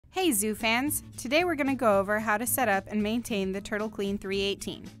Hey zoo fans! Today we're going to go over how to set up and maintain the Turtle Clean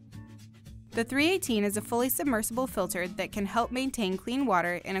 318. The 318 is a fully submersible filter that can help maintain clean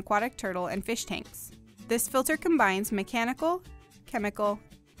water in aquatic turtle and fish tanks. This filter combines mechanical, chemical,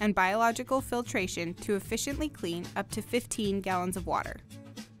 and biological filtration to efficiently clean up to 15 gallons of water.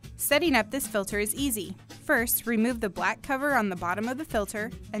 Setting up this filter is easy. First, remove the black cover on the bottom of the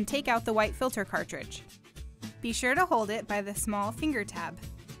filter and take out the white filter cartridge. Be sure to hold it by the small finger tab.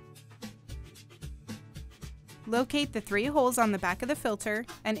 Locate the 3 holes on the back of the filter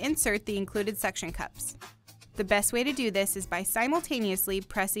and insert the included suction cups. The best way to do this is by simultaneously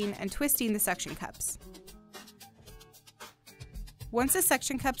pressing and twisting the suction cups. Once the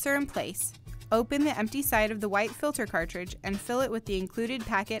suction cups are in place, open the empty side of the white filter cartridge and fill it with the included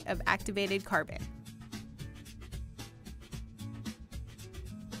packet of activated carbon.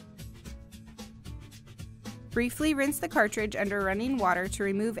 Briefly rinse the cartridge under running water to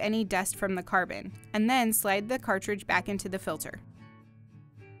remove any dust from the carbon, and then slide the cartridge back into the filter.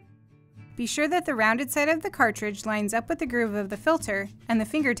 Be sure that the rounded side of the cartridge lines up with the groove of the filter and the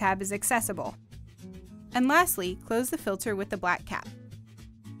finger tab is accessible. And lastly, close the filter with the black cap.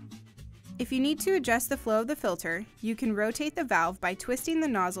 If you need to adjust the flow of the filter, you can rotate the valve by twisting the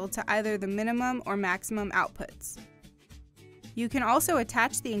nozzle to either the minimum or maximum outputs. You can also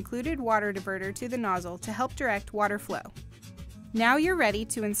attach the included water diverter to the nozzle to help direct water flow. Now you're ready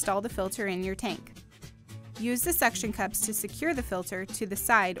to install the filter in your tank. Use the suction cups to secure the filter to the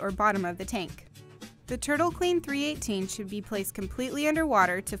side or bottom of the tank. The Turtle Clean 318 should be placed completely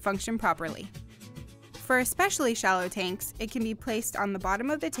underwater to function properly. For especially shallow tanks, it can be placed on the bottom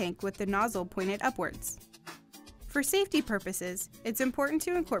of the tank with the nozzle pointed upwards. For safety purposes, it's important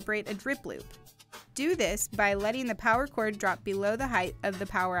to incorporate a drip loop. Do this by letting the power cord drop below the height of the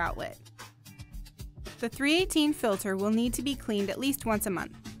power outlet. The 318 filter will need to be cleaned at least once a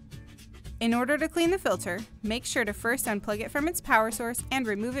month. In order to clean the filter, make sure to first unplug it from its power source and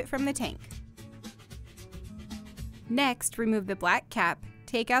remove it from the tank. Next, remove the black cap,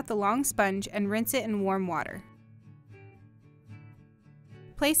 take out the long sponge and rinse it in warm water.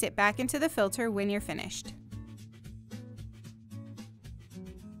 Place it back into the filter when you're finished.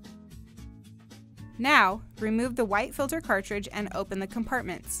 Now, remove the white filter cartridge and open the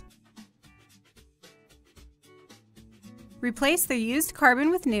compartments. Replace the used carbon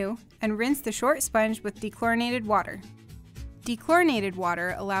with new and rinse the short sponge with dechlorinated water. Dechlorinated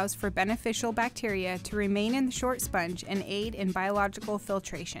water allows for beneficial bacteria to remain in the short sponge and aid in biological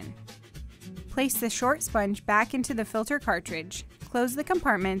filtration. Place the short sponge back into the filter cartridge, close the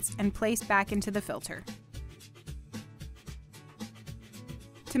compartments, and place back into the filter.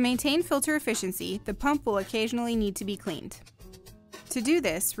 To maintain filter efficiency, the pump will occasionally need to be cleaned. To do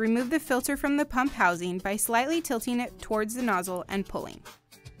this, remove the filter from the pump housing by slightly tilting it towards the nozzle and pulling.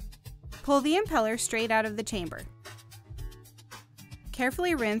 Pull the impeller straight out of the chamber.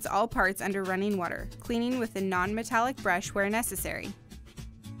 Carefully rinse all parts under running water, cleaning with a non-metallic brush where necessary.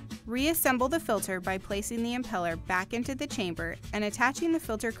 Reassemble the filter by placing the impeller back into the chamber and attaching the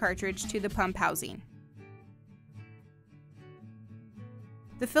filter cartridge to the pump housing.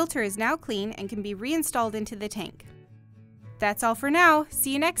 The filter is now clean and can be reinstalled into the tank. That's all for now.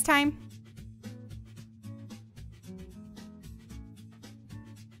 See you next time!